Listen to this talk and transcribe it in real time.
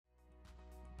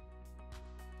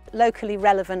locally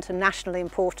relevant and nationally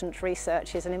important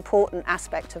research is an important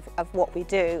aspect of what we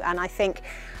do, and I think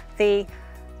the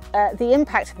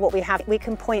impact of what we have, we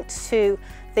can point to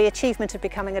the achievement of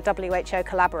becoming a WHO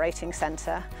collaborating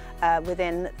centre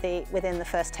within the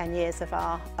first 10 years of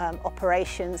our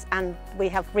operations, and we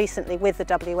have recently, with the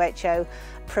WHO,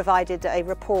 provided a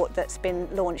report that's been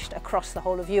launched across the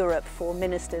whole of Europe for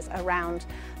ministers around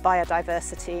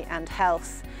biodiversity and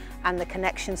health, and the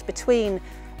connections between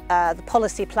the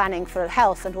policy planning for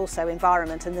health and also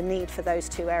environment, and the need for those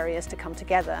two areas to come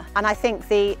together. And I think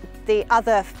the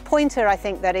other pointer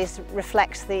that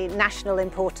reflects the national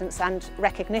importance and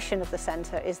recognition of the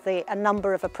centre is a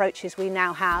number of approaches we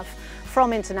now have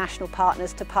from international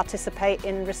partners to participate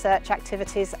in research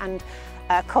activities and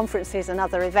conferences and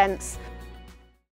other events